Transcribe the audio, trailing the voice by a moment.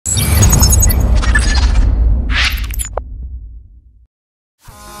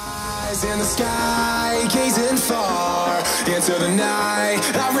In the sky, gazing far into the night,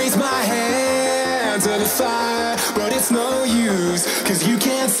 I raise my hand to the fire, but it's no use, cause you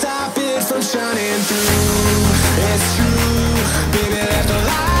can't stop it from shining through. It's true, baby, let the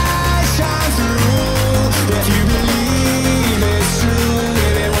light shine through. If you believe it's true,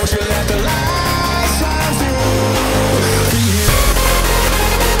 baby, won't you let the light shine through for you.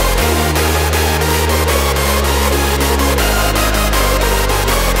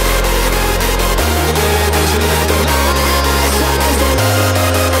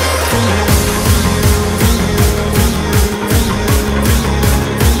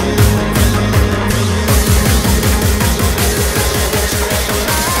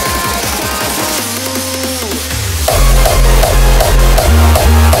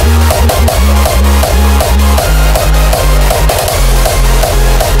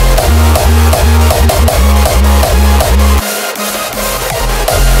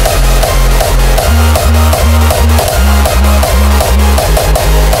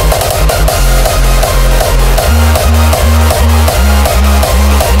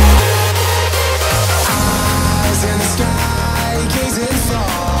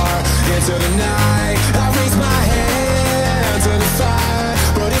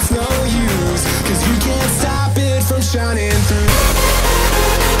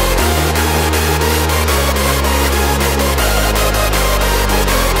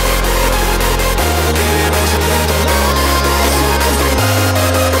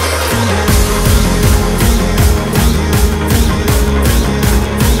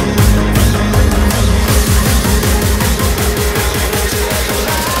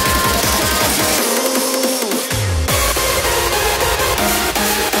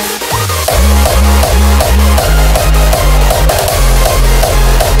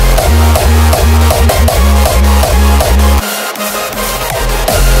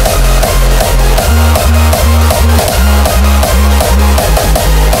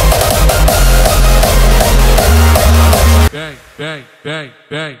 bang, bang,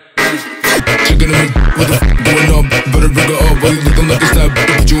 bang. Chicken in me, what the f*** going on? Better bring her up, while you looking like a stab.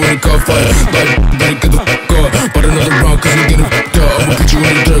 Put you in a car fight, like, better get the f*** up. But another round, cause you getting f***ed up. I'ma put you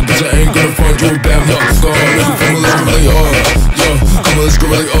in the dirt, cause I ain't gonna find you a bad luck. Come on, let's go really hard. Yo, come on, let's go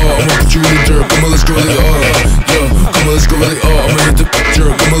really hard. I'ma put you in the dirt, come on, let's go really hard. Yo, come on, let's go really hard. I'ma hit the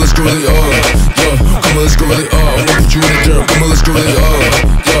dirt, come on, let's go really hard. Yo, come on, let's go really hard. I'ma put you in the dirt, come on, let's go really hard.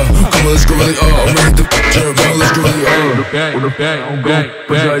 Yo, come on, let's go really hard. I'ma hit the dirt, come on, let's go really hard.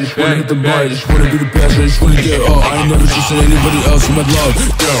 I just wanna hit the bar, I just wanna be the best, I just wanna get up. I ain't never just seen anybody else in my love.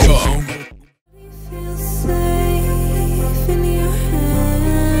 Yo.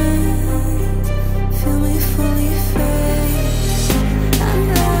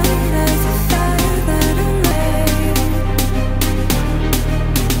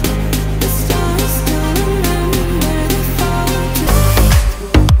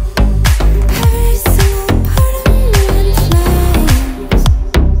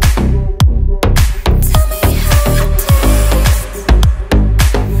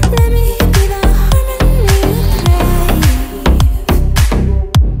 Let me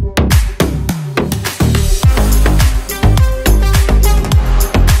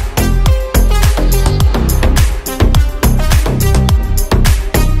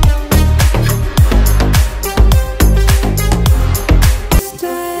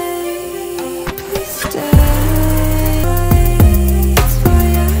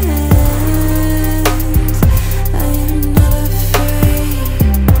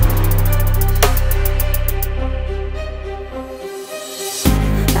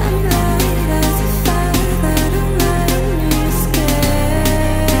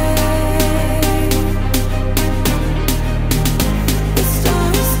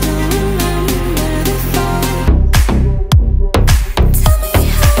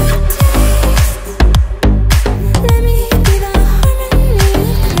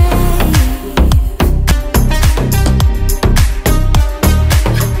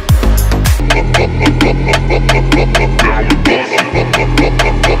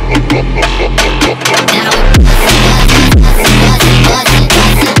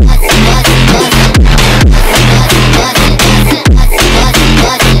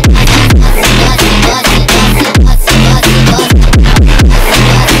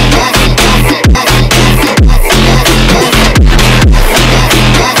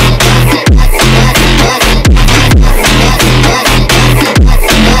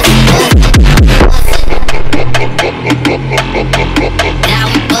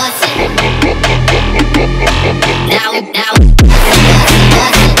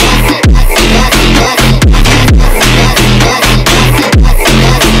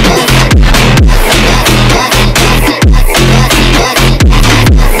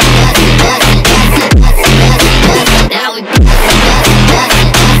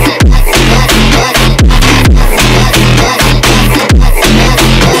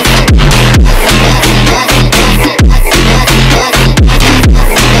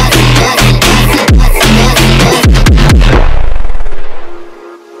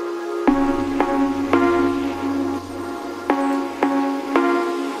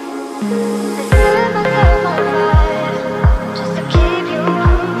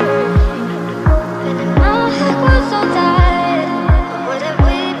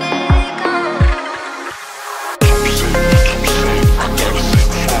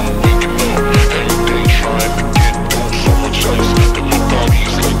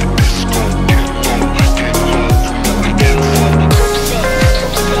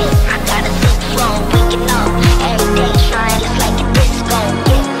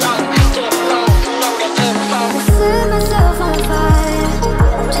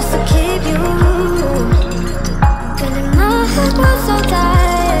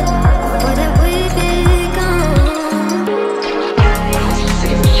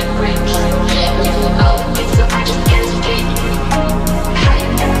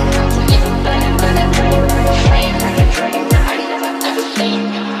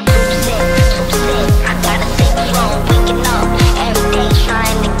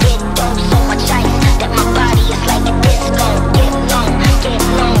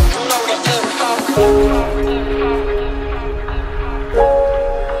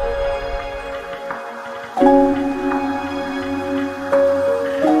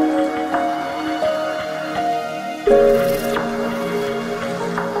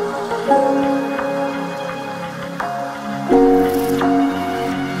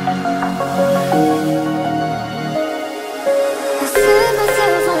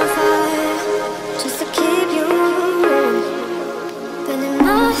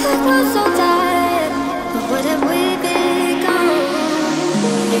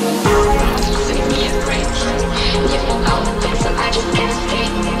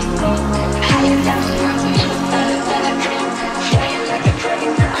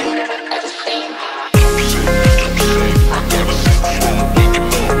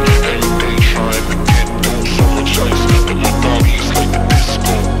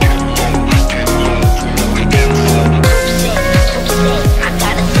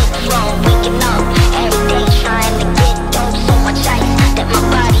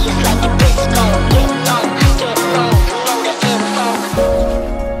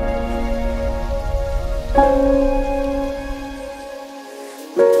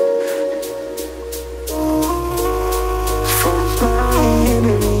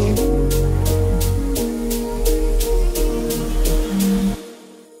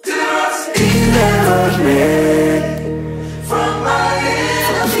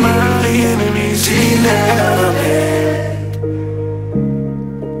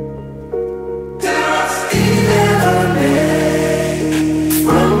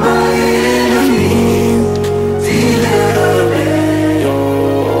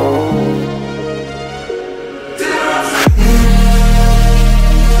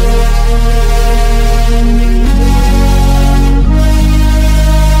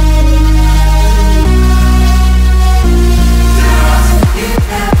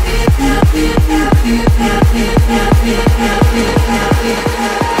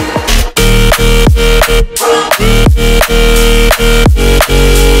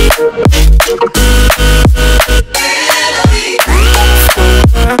Bang.